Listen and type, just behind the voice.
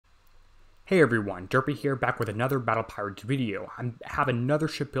Hey everyone, Derpy here, back with another Battle Pirates video. I have another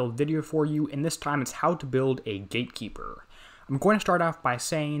ship build video for you, and this time it's how to build a Gatekeeper. I'm going to start off by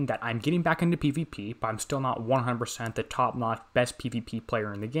saying that I'm getting back into PvP, but I'm still not 100% the top-notch best PvP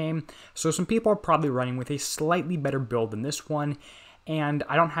player in the game, so some people are probably running with a slightly better build than this one, and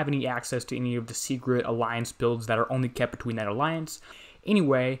I don't have any access to any of the secret alliance builds that are only kept between that alliance.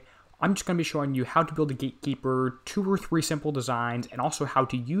 Anyway, I'm just going to be showing you how to build a Gatekeeper, 2 or 3 simple designs, and also how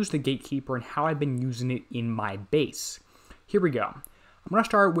to use the Gatekeeper and how I've been using it in my base. Here we go. I'm going to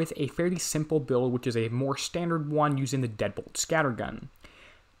start with a fairly simple build, which is a more standard one using the Deadbolt Scattergun.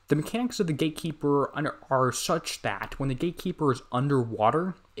 The mechanics of the Gatekeeper are such that when the Gatekeeper is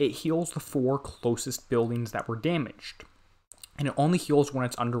underwater, it heals the 4 closest buildings that were damaged. And it only heals when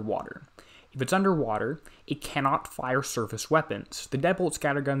it's underwater. If it's underwater, it cannot fire surface weapons. The Deadbolt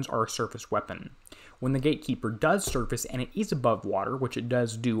Scatterguns are a surface weapon. When the Gatekeeper does surface and it is above water, which it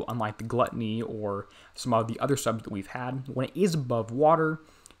does do unlike the Gluttony or some of the other subs that we've had, when it is above water,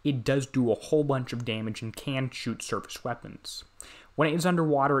 it does do a whole bunch of damage and can shoot surface weapons. When it is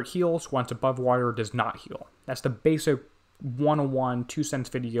underwater, it heals. When it's above water, it does not heal. That's the basic 101 2 cents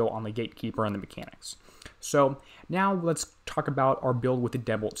video on the Gatekeeper and the mechanics. So now let's talk about our build with the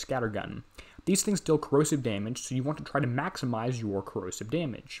Deadbolt Scattergun. These things deal corrosive damage, so you want to try to maximize your corrosive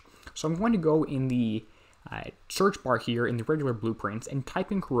damage. So I'm going to go in the search bar here in the regular blueprints and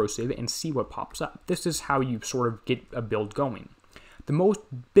type in corrosive and see what pops up. This is how you sort of get a build going. The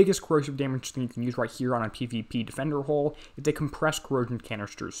biggest corrosive damage thing you can use right here on a PvP defender hull is a compressed corrosion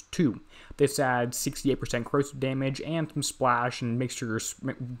canisters 2. This adds 68% corrosive damage and some splash and makes sure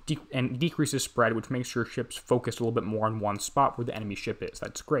and decreases spread, which makes your ships focus a little bit more on one spot where the enemy ship is.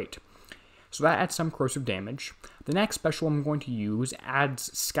 That's great. So that adds some corrosive damage. The next special I'm going to use adds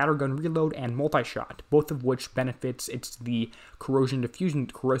Scattergun Reload and Multi-Shot, both of which benefits the corrosive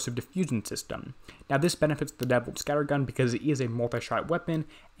diffusion system. Now this benefits the Deadbolt Scattergun because it is a multi-shot weapon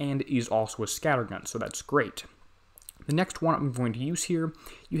and is also a scattergun, so that's great. The next one I'm going to use here,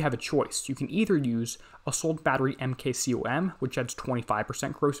 you have a choice. You can either use Assault Battery MKCOM, which adds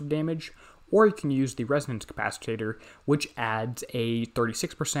 25% corrosive damage, or you can use the Resonance Capacitator, which adds a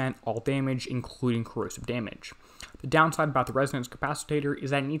 36% all damage, including corrosive damage. The downside about the Resonance Capacitator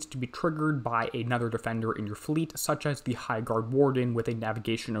is that it needs to be triggered by another defender in your fleet, such as the High Guard Warden with a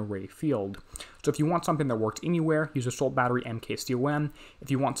Navigation Array field. So if you want something that works anywhere, use Assault Battery MKCOM.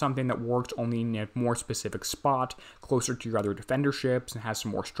 If you want something that works only in a more specific spot, closer to your other defender ships, and has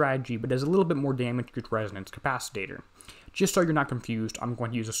some more strategy, but does a little bit more damage, use Resonance Capacitator. Just so you're not confused, I'm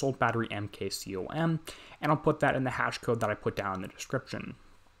going to use Assault Battery MKCOM, and I'll put that in the hash code that I put down in the description.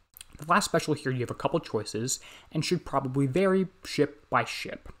 The last special here, you have a couple choices, and should probably vary ship by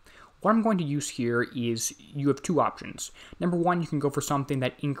ship. What I'm going to use here is, you have 2 options. Number 1, you can go for something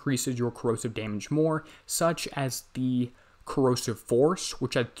that increases your corrosive damage more, such as the Corrosive Force,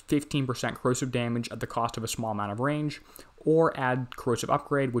 which adds 15% corrosive damage at the cost of a small amount of range, or add Corrosive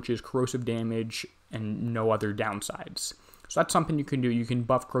Upgrade, which is corrosive damage and no other downsides. So that's something you can do. You can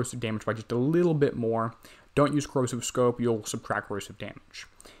buff corrosive damage by just a little bit more. Don't use Corrosive Scope, you'll subtract corrosive damage.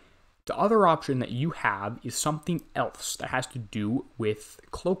 The other option that you have is something else that has to do with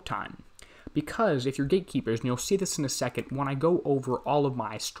cloak time. Because if you're Gatekeepers, and you'll see this in a second when I go over all of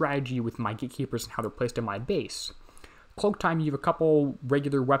my strategy with my Gatekeepers and how they're placed in my base, cloak time, you have a couple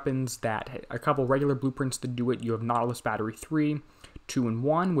regular weapons a couple regular blueprints to do it. You have Nautilus Battery 3, 2 and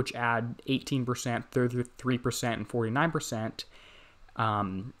 1, which add 18%, 33%, and 49%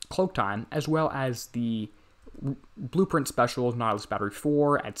 cloak time, as well as the blueprint specials, Nautilus Battery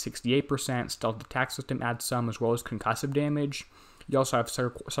 4 at 68%, Stealth Attack System adds some, as well as concussive damage. You also have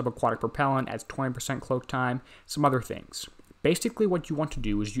Subaquatic Propellant adds 20% cloak time, some other things. Basically what you want to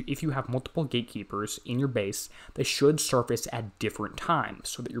do is, if you have multiple Gatekeepers in your base, they should surface at different times,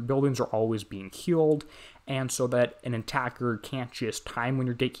 so that your buildings are always being healed, and so that an attacker can't just time when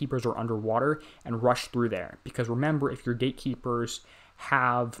your Gatekeepers are underwater and rush through there. Because remember, if your Gatekeepers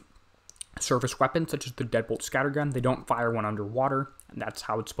have surface weapons, such as the Deadbolt Scattergun, they don't fire when underwater, and that's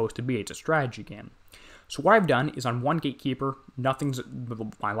how it's supposed to be. It's a strategy game. So what I've done is, on one Gatekeeper,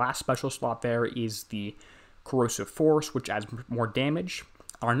 my last special slot there is the Corrosive Force, which adds more damage.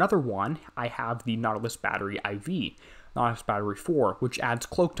 On another one, I have the Nautilus Battery IV, Nautilus Battery 4, which adds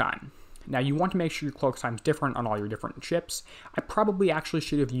cloak time. Now, you want to make sure your cloak time is different on all your different ships. I probably actually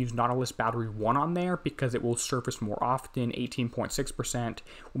should have used Nautilus Battery 1 on there, because it will surface more often. 18.6%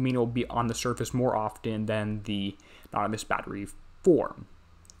 will mean it will be on the surface more often than the Nautilus Battery 4.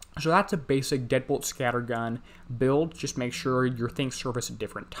 So that's a basic Deadbolt Scattergun build. Just make sure your things surface at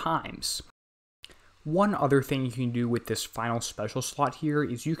different times. One other thing you can do with this final special slot here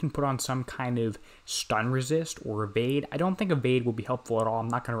is you can put on some kind of stun resist or evade. I don't think evade will be helpful at all. I'm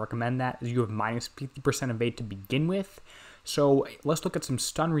not going to recommend that, as you have minus 50% evade to begin with. So let's look at some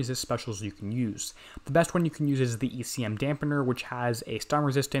stun resist specials you can use. The best one you can use is the ECM dampener, which has a stun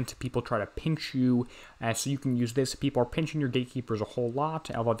resistance if people try to pinch you. So you can use this if people are pinching your gatekeepers a whole lot,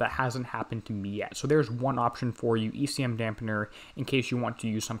 although that hasn't happened to me yet. So there's one option for you, ECM dampener, in case you want to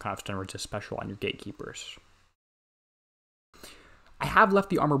use some kind of stun resist special on your gatekeepers. I have left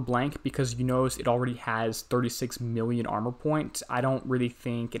the armor blank because you notice it already has 36 million armor points. I don't really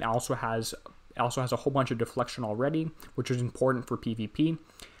think it also has a whole bunch of deflection already, which is important for PvP.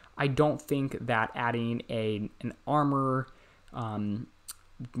 I don't think that adding an armor,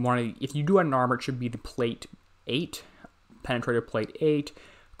 if you do add an armor, it should be the plate 8, penetrator plate 8,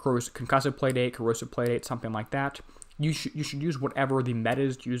 concussive plate 8, corrosive plate 8, something like that. You should use whatever the meta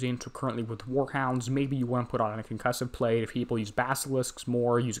is using. So currently with Warhounds, maybe you want to put on a concussive plate. If people use basilisks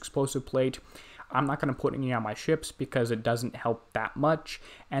more, use explosive plate. I'm not going to put any on my ships because it doesn't help that much,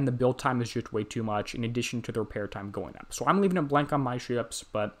 and the build time is just way too much in addition to the repair time going up. So I'm leaving it blank on my ships,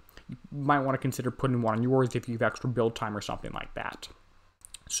 but you might want to consider putting one on yours if you have extra build time or something like that.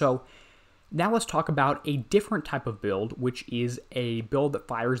 So now let's talk about a different type of build, which is a build that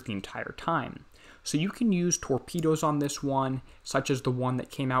fires the entire time. So you can use torpedoes on this one, such as the one that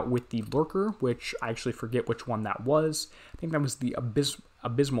came out with the Lurker, which I actually forget which one that was. I think that was the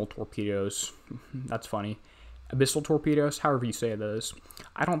Abysmal torpedoes. That's funny. Abyssal torpedoes, however you say those.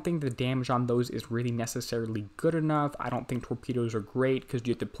 I don't think the damage on those is really necessarily good enough. I don't think torpedoes are great because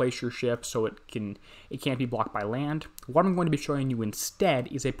you have to place your ship so it can't be blocked by land. What I'm going to be showing you instead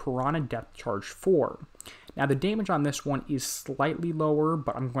is a Piranha Depth Charge 4. Now the damage on this one is slightly lower,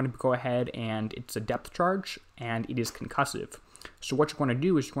 but I'm going to go ahead and it's a depth charge and it is concussive. So what you're going to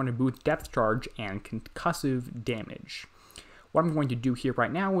do is you're going to boost depth charge and concussive damage. What I'm going to do here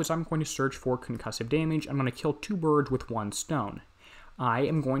right now is I'm going to search for concussive damage. I'm going to kill 2 birds with 1 stone. I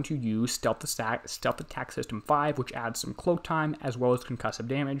am going to use Stealth Attack System 5, which adds some cloak time as well as concussive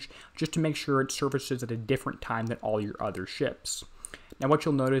damage, just to make sure it surfaces at a different time than all your other ships. Now what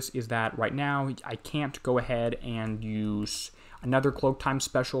you'll notice is that right now I can't go ahead and use another cloak time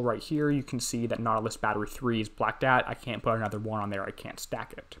special right here. You can see that Nautilus Battery 3 is blacked out. I can't put another one on there. I can't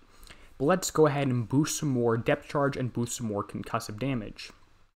stack it. But let's go ahead and boost some more depth charge and boost some more concussive damage.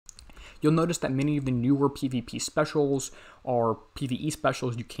 You'll notice that many of the newer PvP specials are PvE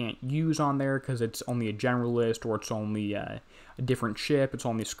specials you can't use on there because it's only a generalist or it's only a different ship, it's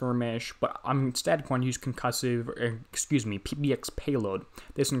only skirmish, but I'm instead going to use PBX payload.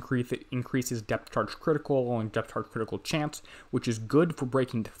 This increases depth charge critical and depth charge critical chance, which is good for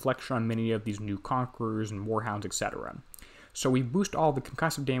breaking deflection on many of these new Conquerors and Warhounds, etc. So we boost all the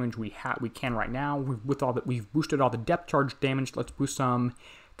concussive damage we can right now. We've boosted all the depth charge damage. Let's boost some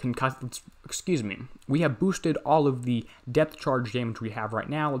we have boosted all of the depth charge damage we have right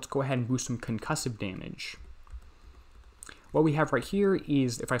now. Let's go ahead and boost some concussive damage. What we have right here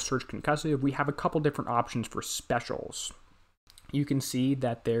is, if I search concussive, we have a couple different options for specials. You can see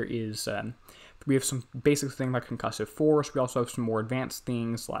that there is, we have some basic things like concussive force. We also have some more advanced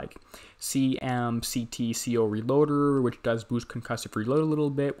things like CM, CT, CO Reloader, which does boost concussive reload a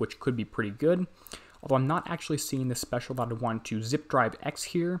little bit, which could be pretty good. Although I'm not actually seeing the special that I want to. Zip Drive X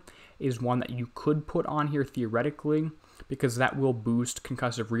here is one that you could put on here theoretically, because that will boost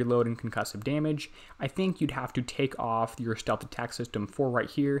concussive reload and concussive damage. I think you'd have to take off your Stealth Attack System 4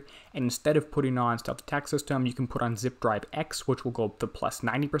 right here, and instead of putting on Stealth Attack System, you can put on Zip Drive X, which will go up to plus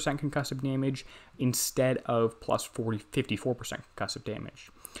 90% concussive damage, instead of plus 54% concussive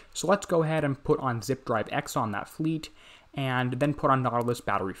damage. So let's go ahead and put on Zip Drive X on that fleet, and then put on Nautilus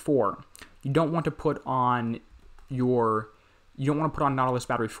Battery 4. You don't want to put on Nautilus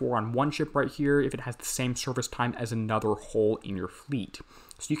Battery 4 on one ship right here if it has the same service time as another hull in your fleet.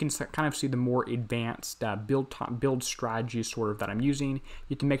 So you can kind of see the more advanced build strategy sort of that I'm using.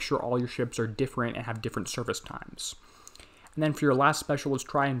 You have to make sure all your ships are different and have different service times. And then for your last special, let's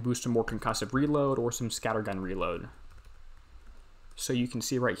try and boost some more concussive reload or some scattergun reload. So you can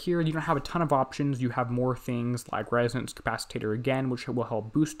see right here, you don't have a ton of options. You have more things like Resonance Capacitator again, which will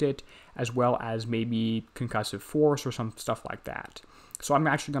help boost it, as well as maybe Concussive Force or some stuff like that. So I'm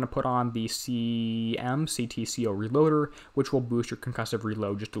actually going to put on the CM, CTCO Reloader, which will boost your concussive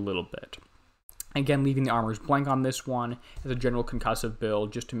reload just a little bit. Again, leaving the armors blank on this one as a general concussive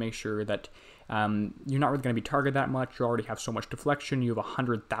build, just to make sure that you're not really going to be targeted that much. You already have so much deflection. You have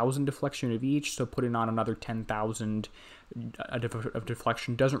 100,000 deflection of each, so putting on another 10,000 of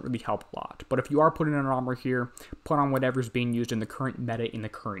deflection doesn't really help a lot. But if you are putting on an armor here, put on whatever's being used in the current meta in the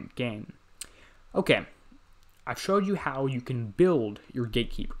current game. Okay, I've showed you how you can build your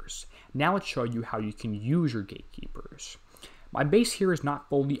gatekeepers. Now let's show you how you can use your gatekeepers. My base here is not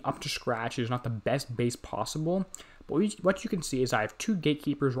fully up to scratch. It is not the best base possible, but what you can see is I have 2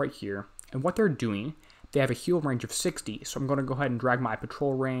 gatekeepers right here, and what they're doing, they have a heal range of 60, so I'm going to go ahead and drag my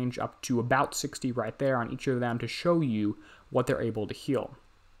patrol range up to about 60 right there on each of them to show you what they're able to heal.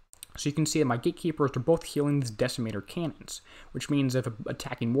 So you can see that my gatekeepers are both healing these decimator cannons, which means if an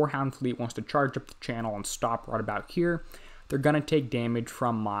attacking Warhound fleet wants to charge up the channel and stop right about here, they're going to take damage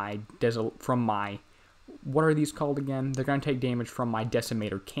from my what are these called again? They're going to take damage from my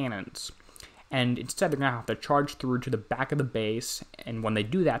decimator cannons. And instead, they're going to have to charge through to the back of the base, and when they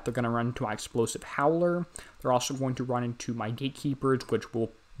do that, they're going to run into my explosive howler. They're also going to run into my gatekeepers,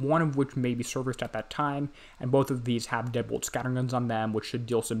 one of which may be serviced at that time, and both of these have Deadbolt Scatterguns on them, which should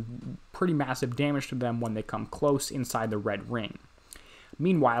deal some pretty massive damage to them when they come close inside the red ring.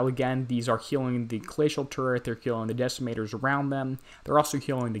 Meanwhile, again, these are healing the glacial turret, they're healing the decimators around them, they're also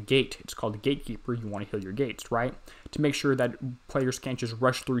healing the gate. It's called the gatekeeper. You want to heal your gates, right? To make sure that players can't just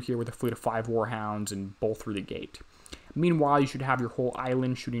rush through here with a fleet of 5 Warhounds and bolt through the gate. Meanwhile, you should have your whole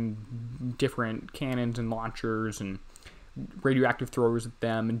island shooting different cannons and launchers and radioactive throwers at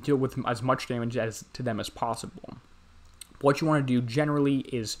them and deal with as much damage to them as possible. What you want to do generally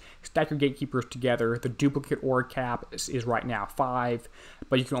is stack your gatekeepers together. The duplicate aura cap is right now 5,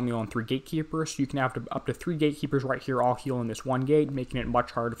 but you can only own 3 gatekeepers, so you can have up to 3 gatekeepers right here all healing this one gate, making it much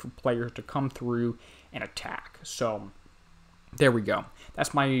harder for players to come through and attack. So there we go.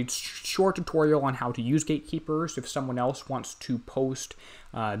 That's my short tutorial on how to use gatekeepers. If someone else wants to post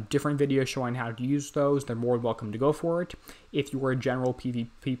different videos showing how to use those, they're more welcome to go for it. If you are a general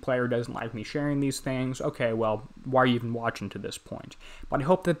PvP player who doesn't like me sharing these things, okay, well, why are you even watching to this point? But I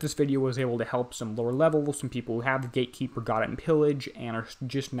hope that this video was able to help some lower levels, some people who have the gatekeeper, got it in pillage, and are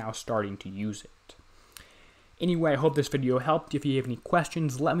just now starting to use it. Anyway, I hope this video helped. If you have any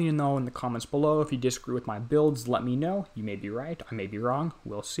questions, let me know in the comments below. If you disagree with my builds, let me know. You may be right, I may be wrong,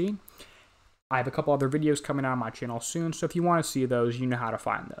 we'll see. I have a couple other videos coming out on my channel soon, so if you want to see those, you know how to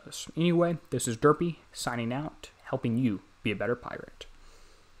find those. Anyway, this is Derpy, signing out, helping you be a better pirate.